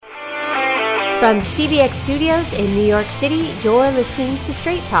From CBX Studios in New York City, you're listening to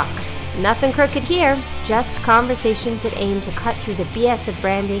Straight Talk. Nothing crooked here, just conversations that aim to cut through the BS of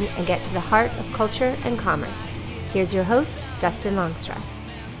branding and get to the heart of culture and commerce. Here's your host, Dustin Longstreth.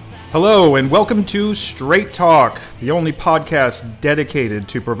 Hello, and welcome to Straight Talk, the only podcast dedicated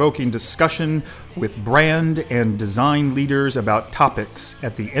to provoking discussion with brand and design leaders about topics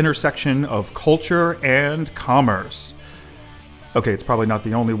at the intersection of culture and commerce. Okay, it's probably not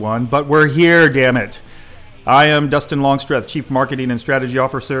the only one, but we're here, damn it. I am Dustin Longstreth, Chief Marketing and Strategy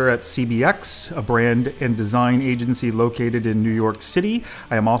Officer at CBX, a brand and design agency located in New York City.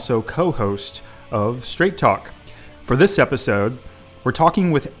 I am also co-host of Straight Talk. For this episode, we're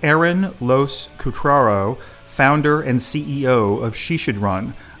talking with Erin Loos Cutraro, founder and CEO of She Should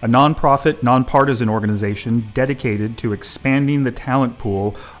Run, a nonprofit, nonpartisan organization dedicated to expanding the talent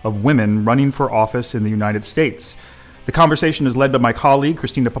pool of women running for office in the United States. The conversation is led by my colleague,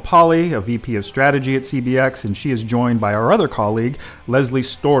 Christina Papali, a VP of Strategy at CBX, and she is joined by our other colleague, Leslie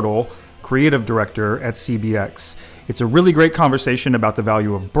Stortle, Creative Director at CBX. It's a really great conversation about the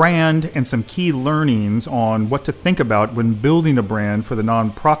value of brand and some key learnings on what to think about when building a brand for the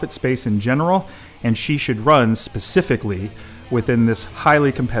nonprofit space in general, and She Should Run specifically within this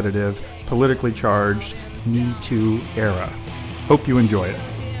highly competitive, politically charged Me Too era. Hope you enjoy it.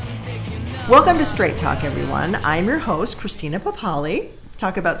 Welcome to Straight Talk, everyone. I'm your host, Christina Papali,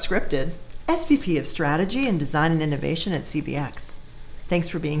 Talk About Scripted, SVP of Strategy and Design and Innovation at CBX. Thanks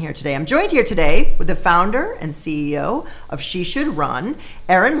for being here today. I'm joined here today with the founder and CEO of She Should Run,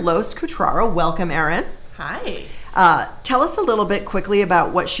 Erin Loos Cutraro. Welcome, Erin. Hi. Tell us a little bit quickly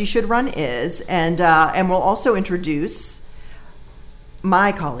about what She Should Run is, and we'll also introduce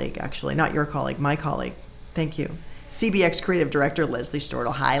my colleague, actually, not your colleague, my colleague. Thank you. CBX Creative Director, Leslie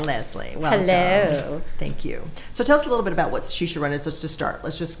Stortle. Hi, Leslie. Welcome. Hello. Thank you. So tell us a little bit about what She Should Run is. Let's just start.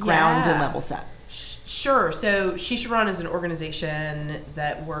 Let's just ground and level set. Sure. So She Should Run is an organization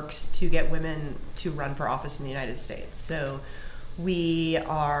that works to get women to run for office in the United States. So we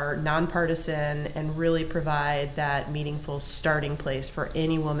are nonpartisan and really provide that meaningful starting place for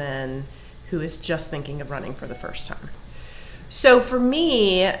any woman who is just thinking of running for the first time. So for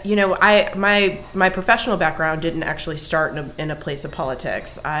me, my professional background didn't actually start in a place of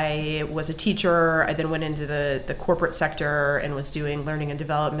politics. I was a teacher. I then went into the corporate sector and was doing learning and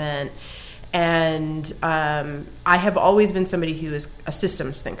development. And I have always been somebody who is a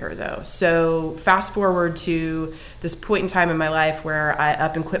systems thinker, though. So fast forward to this point in time in my life where I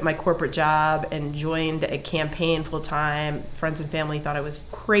up and quit my corporate job and joined a campaign full time. Friends and family thought I was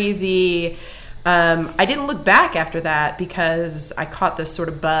crazy. I didn't look back after that because I caught this sort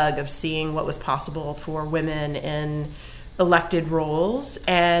of bug of seeing what was possible for women in elected roles,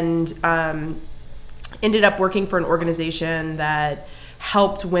 and ended up working for an organization that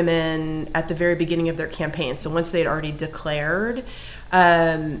helped women at the very beginning of their campaign. So once they had already declared,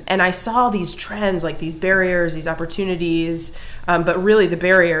 and I saw these trends, like these barriers, these opportunities, but really the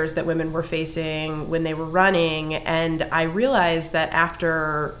barriers that women were facing when they were running. And I realized that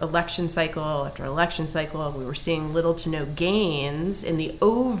after election cycle, we were seeing little to no gains in the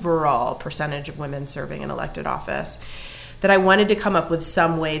overall percentage of women serving in elected office, that I wanted to come up with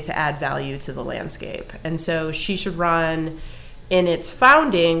some way to add value to the landscape. And so She Should Run, in its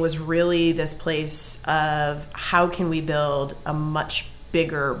founding, was really this place of how can we build a much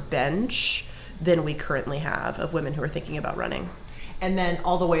bigger bench than we currently have of women who are thinking about running. And then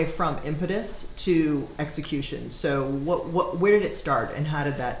all the way from impetus to execution. So where did it start and how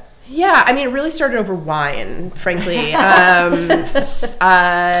did that? Yeah, I mean, it really started over wine, frankly. It's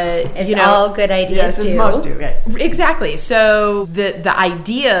all good ideas, as most do. Right? Exactly. So the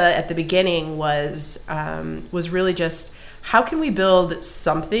idea at the beginning was really just, how can we build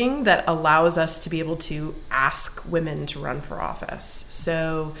something that allows us to be able to ask women to run for office?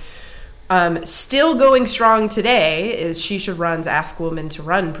 So still going strong today is She Should Run's Ask Women to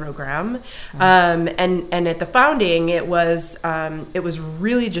Run program. And at the founding, it was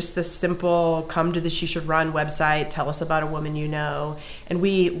really just this simple, come to the She Should Run website, tell us about a woman you know. And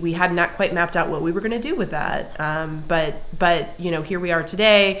we had not quite mapped out what we were going to do with that. But here we are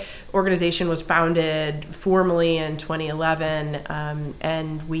today. Organization was founded formally in 2011,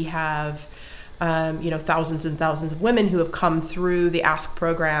 and we have thousands and thousands of women who have come through the Ask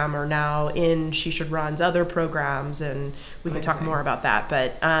program are now in She Should Run's other programs, and we can talk more about that.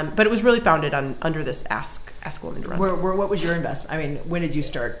 But it was really founded under this Ask Women to Run. What was your investment? I mean, when did you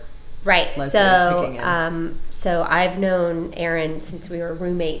start? Right. So I've known Erin since we were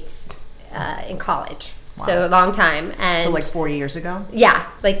roommates in college. Wow. So a long time. And so like 40 years ago? Yeah,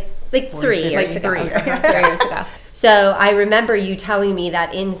 like 3 years ago. 3 years ago. So I remember you telling me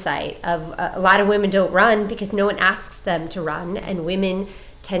that insight of a lot of women don't run because no one asks them to run, and women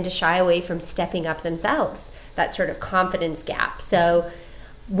tend to shy away from stepping up themselves, that sort of confidence gap. So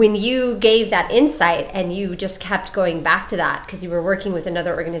when you gave that insight and you just kept going back to that because you were working with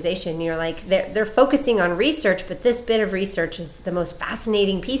another organization, you're like, they're focusing on research, but this bit of research is the most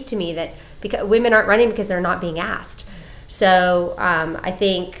fascinating piece to me, that because women aren't running because they're not being asked. So I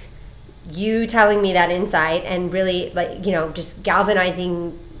think you telling me that insight and really, like, just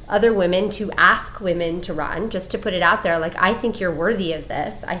galvanizing other women to ask women to run, just to put it out there, like, I think you're worthy of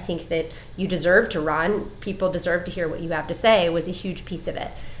this. I think that you deserve to run. People deserve to hear what you have to say, was a huge piece of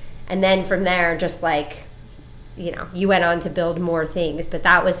it. And then from there, just like, you went on to build more things. But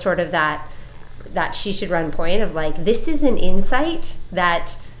that was sort of that She Should Run point of like, this is an insight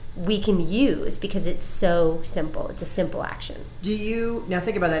that we can use because it's so simple. It's a simple action. Do you, now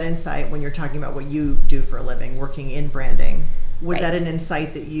think about that insight when you're talking about what you do for a living, working in branding. Was that an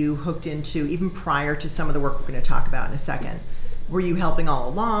insight that you hooked into even prior to some of the work we're going to talk about in a second? Were you helping all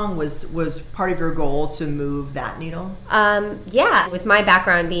along? Was part of your goal to move that needle? Yeah, with my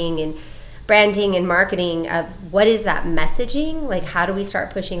background being in branding and marketing, of what is that messaging? Like, how do we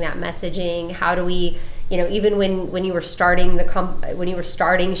start pushing that messaging? How do we, even when you were starting when you were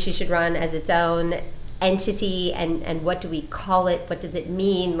starting She Should Run as its own entity, and what do we call it? What does it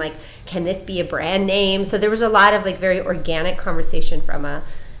mean? Like, can this be a brand name? So there was a lot of like very organic conversation from a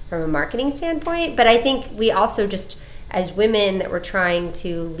marketing standpoint. But I think we also just, as women that were trying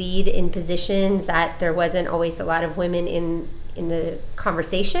to lead in positions that there wasn't always a lot of women in the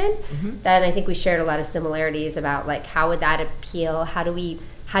conversation, mm-hmm. then I think we shared a lot of similarities about like, how would that appeal? How do we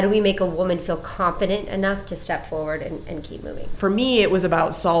make a woman feel confident enough to step forward and keep moving? For me, it was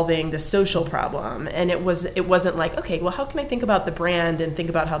about solving the social problem. And it wasn't like, okay, well, how can I think about the brand and think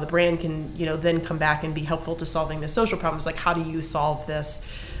about how the brand can, then come back and be helpful to solving the social problem? It's like, how do you solve this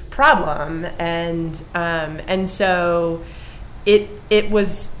problem? And so it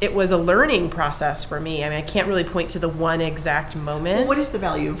was a learning process for me. I mean, I can't really point to the one exact moment. Well, what is the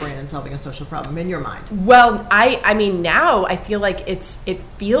value of brand solving a social problem in your mind? Well, I mean, now I feel like it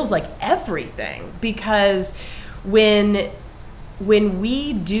feels like everything, because when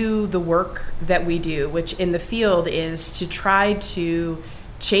we do the work that we do, which in the field is to try to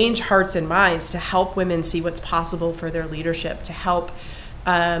change hearts and minds, to help women see what's possible for their leadership, to help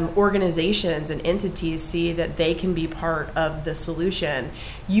organizations and entities see that they can be part of the solution,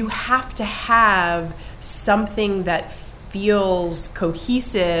 you have to have something that feels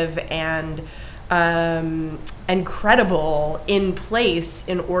cohesive and credible in place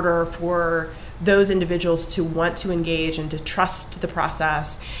in order for those individuals to want to engage and to trust the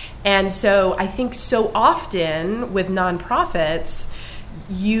process. And so I think so often with nonprofits,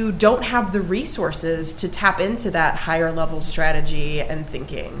 you don't have the resources to tap into that higher level strategy and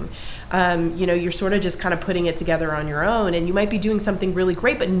thinking. You're sort of just kind of putting it together on your own, and you might be doing something really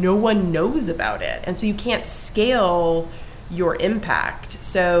great, but no one knows about it. And so you can't scale your impact.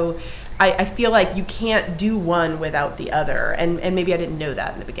 So I feel like you can't do one without the other. And maybe I didn't know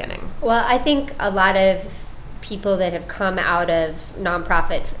that in the beginning. Well, I think a lot of people that have come out of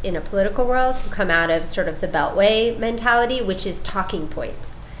nonprofit in a political world have come out of sort of the Beltway mentality, which is talking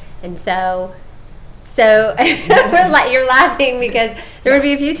points. And so you're laughing because there would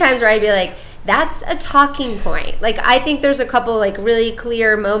be a few times where I'd be like, that's a talking point. Like, I think there's a couple like really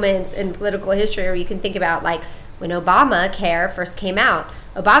clear moments in political history where you can think about, like, when Obamacare first came out,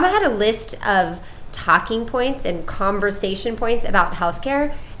 Obama had a list of talking points and conversation points about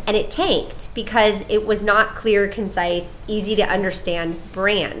healthcare, and it tanked because it was not clear, concise, easy to understand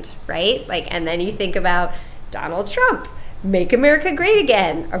brand, right? Like, and then you think about Donald Trump, Make America Great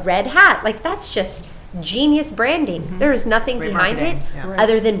Again, a red hat. Like, that's just genius branding. Mm-hmm. There is nothing Great behind marketing. it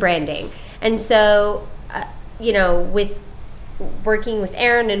other than branding. And so, with working with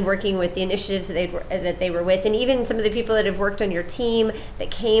Erin and working with the initiatives that they were with, and even some of the people that have worked on your team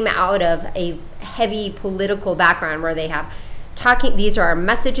that came out of a heavy political background where they have these are our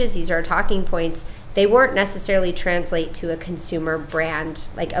messages, these are our talking points, they weren't necessarily translate to a consumer brand,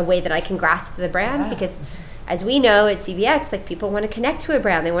 like a way that I can grasp the brand, because as we know at CBX, like, people want to connect to a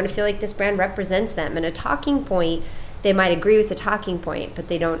brand. They want to feel like this brand represents them. And a talking point, they might agree with the talking point, but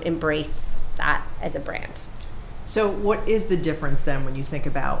they don't embrace that as a brand. So what is the difference then when you think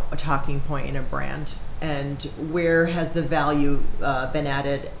about a talking point in a brand, and where has the value been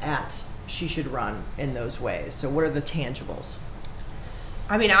added at She Should Run in those ways? So what are the tangibles?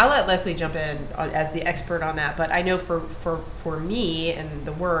 I mean, I'll let Leslie jump in as the expert on that, but I know for me and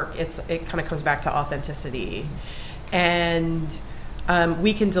the work, it kind of comes back to authenticity. And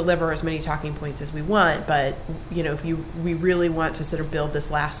we can deliver as many talking points as we want, but if we really want to sort of build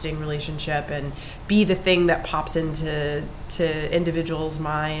this lasting relationship and be the thing that pops into individuals'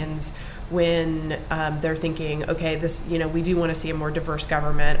 minds when they're thinking, okay, this, we do want to see a more diverse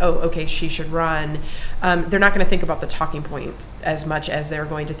government. Oh, okay, she should run. They're not going to think about the talking point as much as they're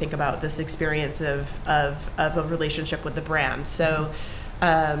going to think about this experience of a relationship with the brand. So,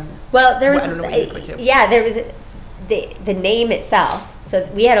 well, there was, I don't know what you would point to. Yeah, there was the name itself. So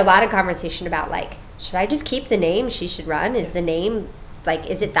we had a lot of conversation about should I just keep the name She Should Run? Is the name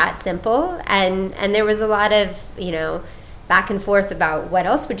is it that simple? And there was a lot of back and forth about what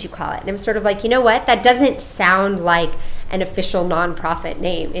else would you call it. And I'm sort of what? That doesn't sound like an official nonprofit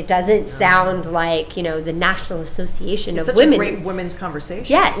name. It doesn't sound like, the National Association of Women. It's such a great women's conversation.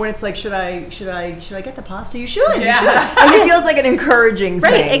 Yes. When it's should I get the pasta? You should. Yeah. You should. And it feels like an encouraging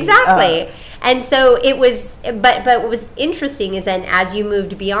thing. Right, exactly. And so it was, but what was interesting is then as you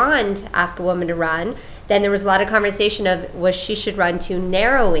moved beyond Ask a Woman to Run, then there was a lot of conversation of was She Should Run too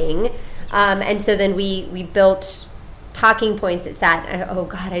narrowing. And so then we built talking points that sat, oh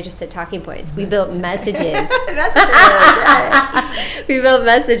God, I just said talking points. We built messages. That's good. We built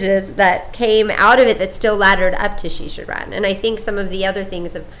messages that came out of it that still laddered up to She Should Run. And I think some of the other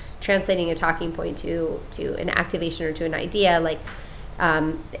things of translating a talking point to an activation or to an idea,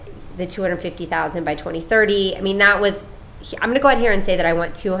 the 250,000 by 2030. I mean, that was, I'm going to go out here and say that I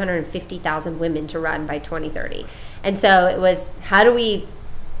want 250,000 women to run by 2030. And so it was, how do we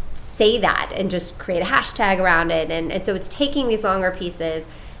say that and just create a hashtag around it? And so it's taking these longer pieces,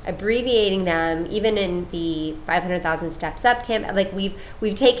 abbreviating them, even in the 500,000 Steps Up campaign.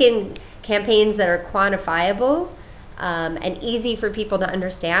 We've taken campaigns that are quantifiable and easy for people to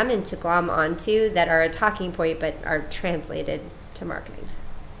understand and to glom onto, that are a talking point but are translated to marketing.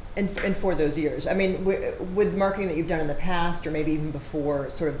 And for those years, I mean, with marketing that you've done in the past, or maybe even before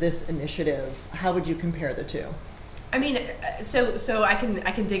sort of this initiative, how would you compare the two? I mean, so I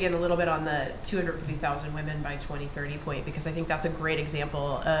can dig in a little bit on the 250,000 women by 2030 point, because I think that's a great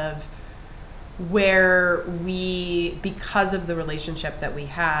example of where we, because of the relationship that we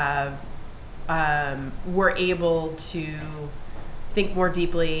have, we're able to think more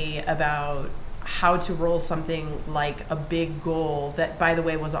deeply about how to roll something like a big goal that, by the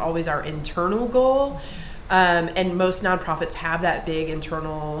way, was always our internal goal. And most nonprofits have that big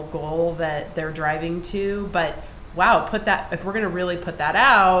internal goal that they're driving to, but wow, if we're going to really put that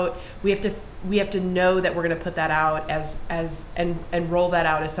out, we have to know that we're going to put that out and roll that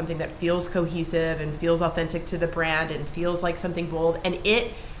out as something that feels cohesive and feels authentic to the brand and feels like something bold. And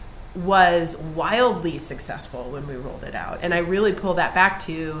it was wildly successful when we rolled it out. And I really pull that back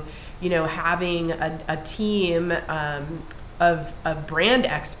to, having a team of brand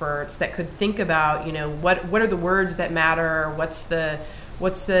experts that could think about, what are the words that matter? What's the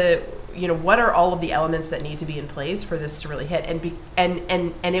what are all of the elements that need to be in place for this to really hit?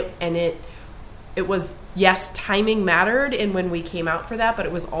 It was, yes, timing mattered in when we came out for that, but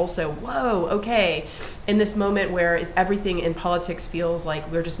it was also, whoa, okay, in this moment where everything in politics feels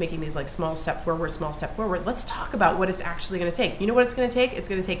like we're just making these small step forward, let's talk about what it's actually going to take. You know what it's going to take? It's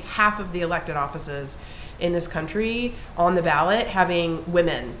going to take half of the elected offices in this country on the ballot having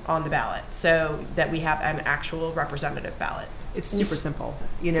women on the ballot, so that we have an actual representative ballot. It's super simple.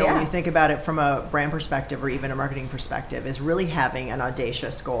 When you think about it from a brand perspective or even a marketing perspective, is really having an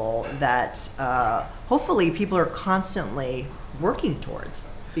audacious goal that hopefully people are constantly working towards,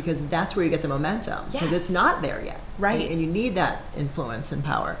 because that's where you get the momentum, because it's not there yet. Right. And you need that influence and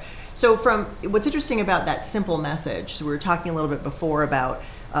power. So what's interesting about that simple message, so we were talking a little bit before about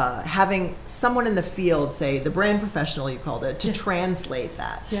having someone in the field, say the brand professional you called it, to translate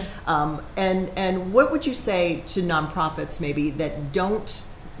that. Yeah. And what would you say to nonprofits maybe that don't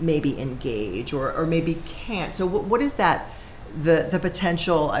maybe engage or maybe can't? So what is that the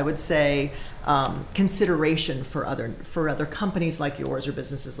potential, I would say, consideration for other companies like yours or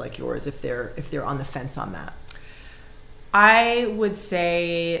businesses like yours if they're on the fence on that? I would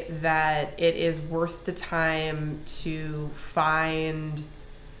say that it is worth the time to find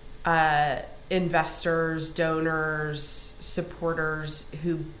investors, donors, supporters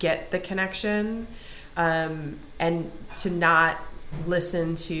who get the connection, and to not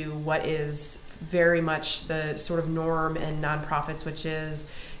listen to what is very much the sort of norm in nonprofits, which is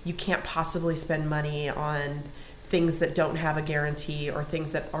you can't possibly spend money on things that don't have a guarantee or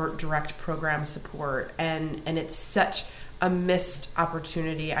things that aren't direct program support. And it's such a missed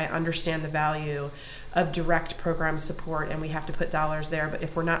opportunity. I understand the value of direct program support and we have to put dollars there, but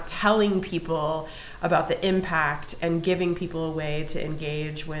if we're not telling people about the impact and giving people a way to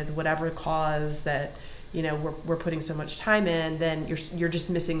engage with whatever cause that we're putting so much time in, then you're just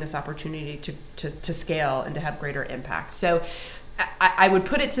missing this opportunity to scale and to have greater impact. So I would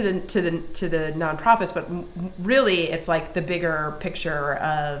put it to the nonprofits, but really it's like the bigger picture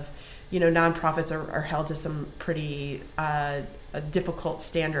of, nonprofits are held to some pretty difficult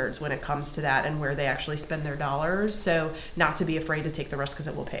standards when it comes to that and where they actually spend their dollars. So not to be afraid to take the risk because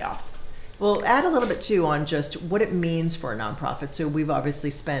it will pay off. Well, add a little bit too on just what it means for a nonprofit. So we've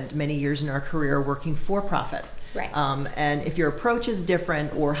obviously spent many years in our career working for profit. Right. And if your approach is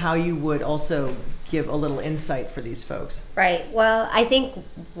different, or how you would also give a little insight for these folks. Right. Well, I think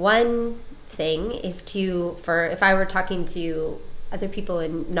one thing is if I were talking to other people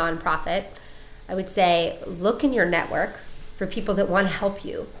in nonprofit, I would say look in your network for people that want to help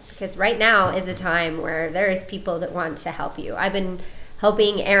you, because right now is a time where there is people that want to help you. I've been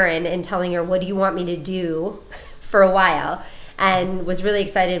helping Erin and telling her, what do you want me to do, for a while, and was really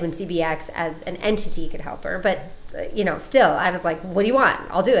excited when CBX as an entity could help her. But, still, I was like, what do you want?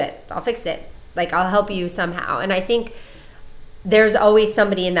 I'll do it. I'll fix it. Like, I'll help you somehow. And I think there's always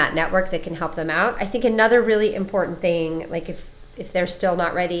somebody in that network that can help them out. I think another really important thing, like if they're still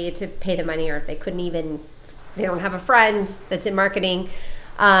not ready to pay the money, or if they they don't have a friend that's in marketing,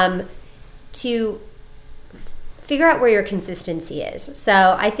 to figure out where your consistency is.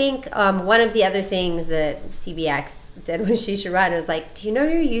 So I think one of the other things that CBX did with She Should Run was like, do you know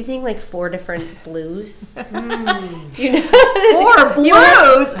you're using like 4 different blues? Do you know? 4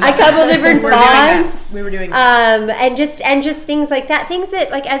 blues? A couple different fonts. We were doing that. And just things like that. Things that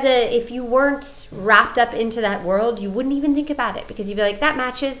like if you weren't wrapped up into that world, you wouldn't even think about it, because you'd be like, that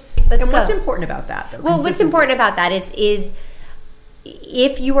matches. Let's go. What's important about that, though? Well, what's important about that is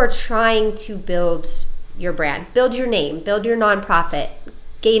if you are trying to build your brand, build your name, build your nonprofit,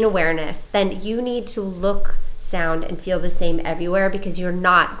 gain awareness, then you need to look, sound, and feel the same everywhere, because you're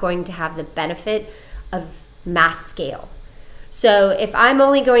not going to have the benefit of mass scale. So if I'm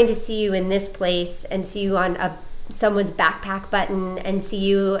only going to see you in this place and see you on someone's backpack button and see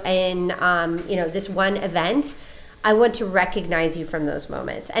you in this one event, I want to recognize you from those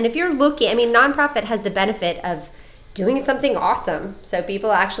moments. And if you're looking, nonprofit has the benefit of doing something awesome, so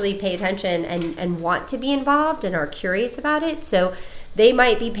people actually pay attention and want to be involved and are curious about it. So they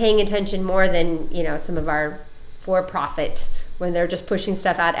might be paying attention more than some of our for-profit, when they're just pushing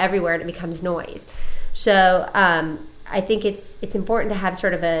stuff out everywhere and it becomes noise. So I think it's important to have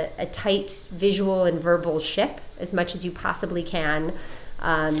sort of a tight visual and verbal ship as much as you possibly can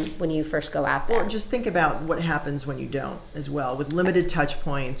when you first go out there. Well, just think about what happens when you don't as well, with limited touch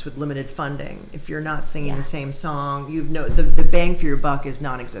points, with limited funding. If you're not singing the same song, the bang for your buck is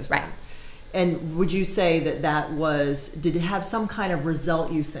non-existent. Right. And would you say did it have some kind of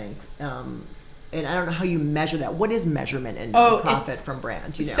result, you think? And I don't know how you measure that. What is measurement in profit from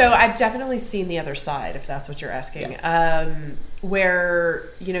brand? So I've definitely seen the other side, if that's what you're asking, yes. Where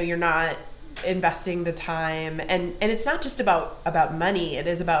you're not investing the time, and it's not just about money. It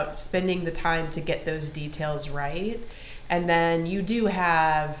is about spending the time to get those details right. And then you do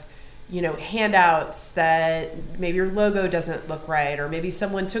have handouts that maybe your logo doesn't look right, or maybe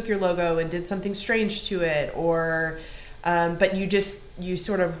someone took your logo and did something strange to it, or but you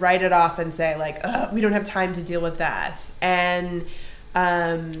sort of write it off and say like, we don't have time to deal with that. And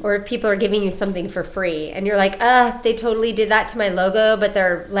or if people are giving you something for free and you're like, they totally did that to my logo, but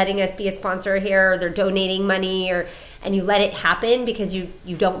they're letting us be a sponsor here, or they're donating money, and you let it happen because you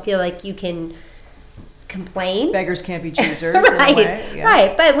don't feel like you can complain. Beggars can't be choosers. Right, in a way. Yeah.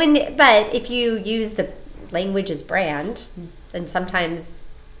 Right. But if you use the language as brand, then sometimes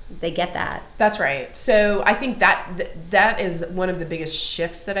they get that. That's right. So I think that is one of the biggest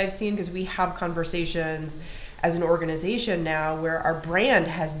shifts that I've seen, because we have conversations as an organization now where our brand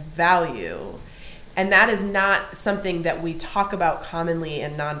has value, and that is not something that we talk about commonly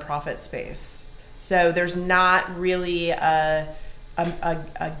in nonprofit space. So there's not really a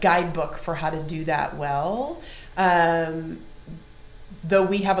guidebook for how to do that well. Though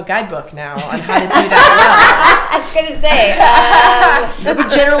we have a guidebook now on how to do that well. I was going to say. But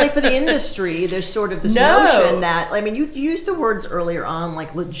generally for the industry, there's sort of this notion that, you used the words earlier on,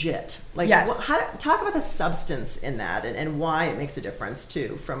 like legit. Like, yes. Talk about the substance in that and why it makes a difference,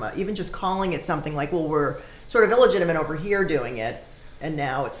 too, from even just calling it something like, well, we're sort of illegitimate over here doing it, and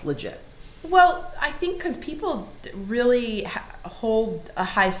now it's legit. Well, I think because people really hold a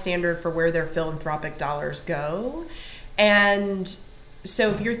high standard for where their philanthropic dollars go. And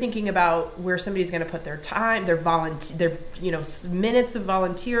so if you're thinking about where somebody's going to put their time, their minutes of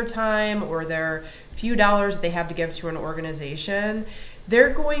volunteer time, or their few dollars they have to give to an organization,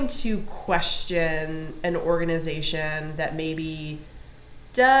 they're going to question an organization that maybe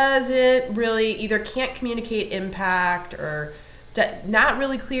doesn't really either can't communicate impact or not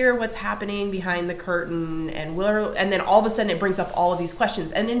really clear what's happening behind the curtain, and then all of a sudden it brings up all of these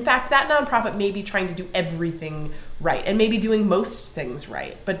questions. And in fact, that nonprofit may be trying to do everything right and maybe doing most things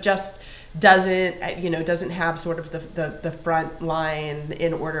right, but just doesn't have sort of the front line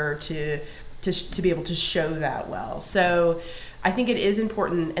in order to be able to show that well. So I think it is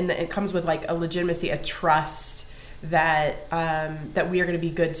important, and it comes with like a legitimacy, a trust that we are going to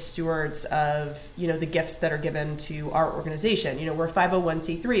be good stewards of, the gifts that are given to our organization. We're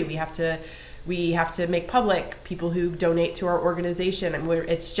 501c3. We have to make public people who donate to our organization, and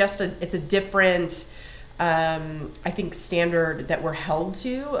it's a different, I think, standard that we're held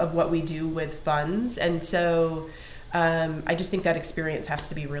to of what we do with funds. And so I just think that experience has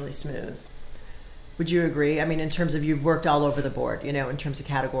to be really smooth. Would you agree? I mean, in terms of you've worked all over the board, in terms of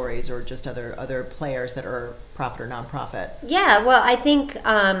categories or just other players that are profit or nonprofit. Yeah, well, I think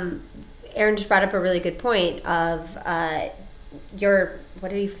Erin just brought up a really good point of your,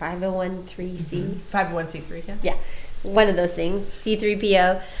 what are you, 501c3? 501c3, yeah. Yeah, one of those things,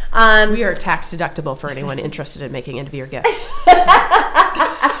 C3PO. We are tax deductible for anyone interested in making end-of-year gifts.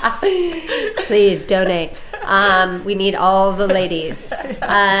 Please donate. We need all the ladies.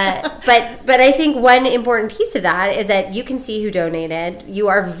 But I think one important piece of that is that you can see who donated. You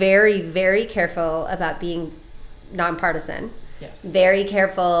are very, very careful about being nonpartisan. Yes. Very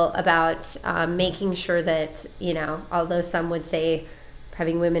careful about making sure that, although some would say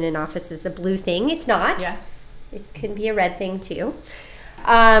having women in office is a blue thing, it's not. Yeah. It can be a red thing too.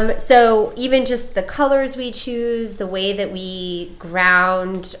 So even just the colors we choose, the way that we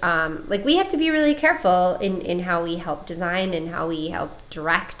ground, we have to be really careful in how we help design and how we help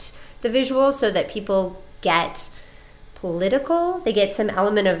direct the visuals so that people get political. They get some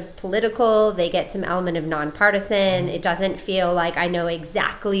element of political. They get some element of nonpartisan. It doesn't feel like I know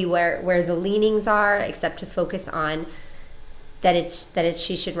exactly where the leanings are, except to focus on that it's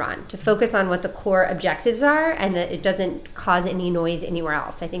she should run, to focus on what the core objectives are, and that it doesn't cause any noise anywhere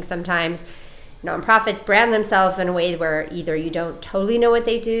else. I think sometimes nonprofits brand themselves in a way where either you don't totally know what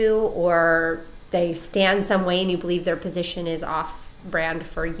they do, or they stand some way and you believe their position is off brand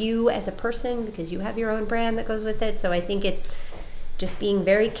for you as a person because you have your own brand that goes with it. So I think it's just being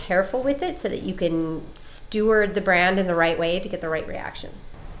very careful with it so that you can steward the brand in the right way to get the right reaction.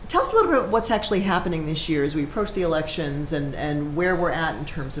 Tell us a little bit about what's actually happening this year as we approach the elections and where we're at in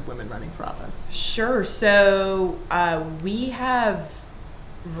terms of women running for office. Sure. So we have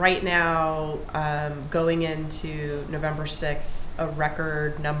right now, going into November 6th, a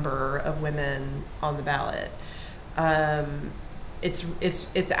record number of women on the ballot.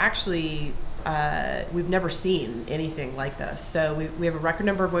 It's actually, we've never seen anything like this. So we have a record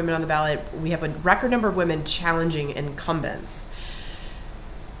number of women on the ballot. We have a record number of women challenging incumbents.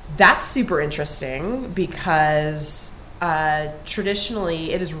 That's super interesting because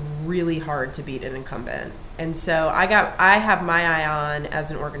traditionally it is really hard to beat an incumbent. And so I have my eye on,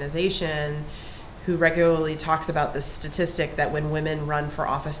 as an organization who regularly talks about the statistic that when women run for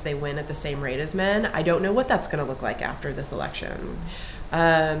office, they win at the same rate as men. I don't know what that's going to look like after this election.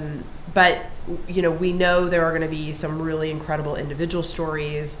 But, we know there are going to be some really incredible individual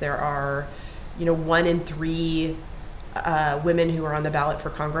stories. There are, 1 in 3 women who are on the ballot for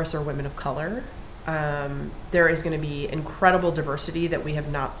Congress are women of color. There is going to be incredible diversity that we have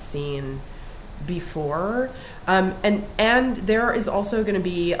not seen before. And there is also going to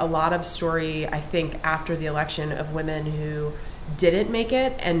be a lot of story, I think, after the election of women who didn't make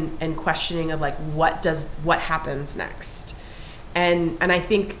it and questioning of what happens next. And I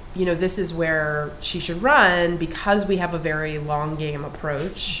think, this is where she should run because we have a very long game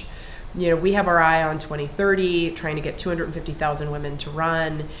approach. We have our eye on 2030, trying to get 250,000 women to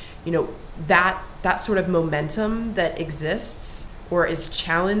run. That sort of momentum that exists or is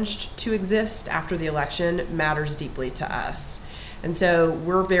challenged to exist after the election matters deeply to us. And so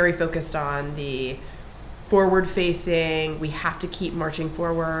we're very focused on the forward-facing. We have to keep marching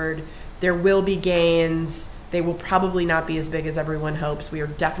forward. There will be gains. They will probably not be as big as everyone hopes. We are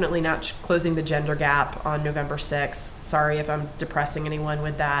definitely not closing the gender gap on November 6th. Sorry if I'm depressing anyone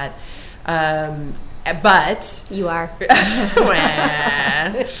with that. But you are.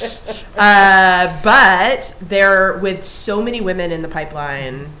 But there, with so many women in the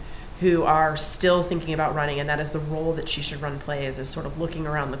pipeline who are still thinking about running, and that is the role that She Should Run plays, is sort of looking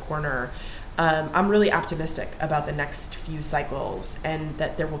around the corner. I'm really optimistic about the next few cycles, and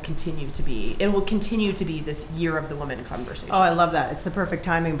that it will continue to be this year of the women conversation. Oh, I love that. It's the perfect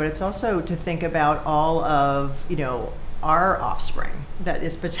timing, but it's also to think about all of, our offspring that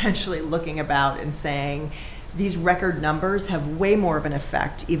is potentially looking about and saying, these record numbers have way more of an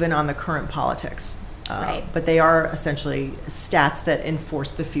effect even on the current politics. Right. But they are essentially stats that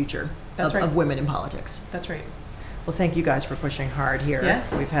enforce the future of women in politics. That's right. Well, thank you guys for pushing hard here.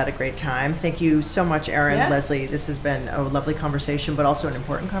 Yeah. We've had a great time. Thank you so much, Erin, Yeah. Leslie. This has been a lovely conversation, but also an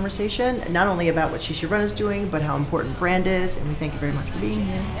important conversation, not only about what She Should Run is doing, but how important brand is. And we thank you very much for being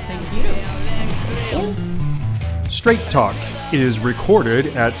here. Thank you. Straight Talk is recorded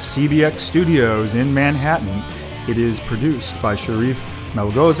at CBX Studios in Manhattan. It is produced by Sharif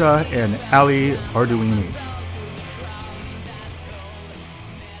Malgoza and Ali Arduini.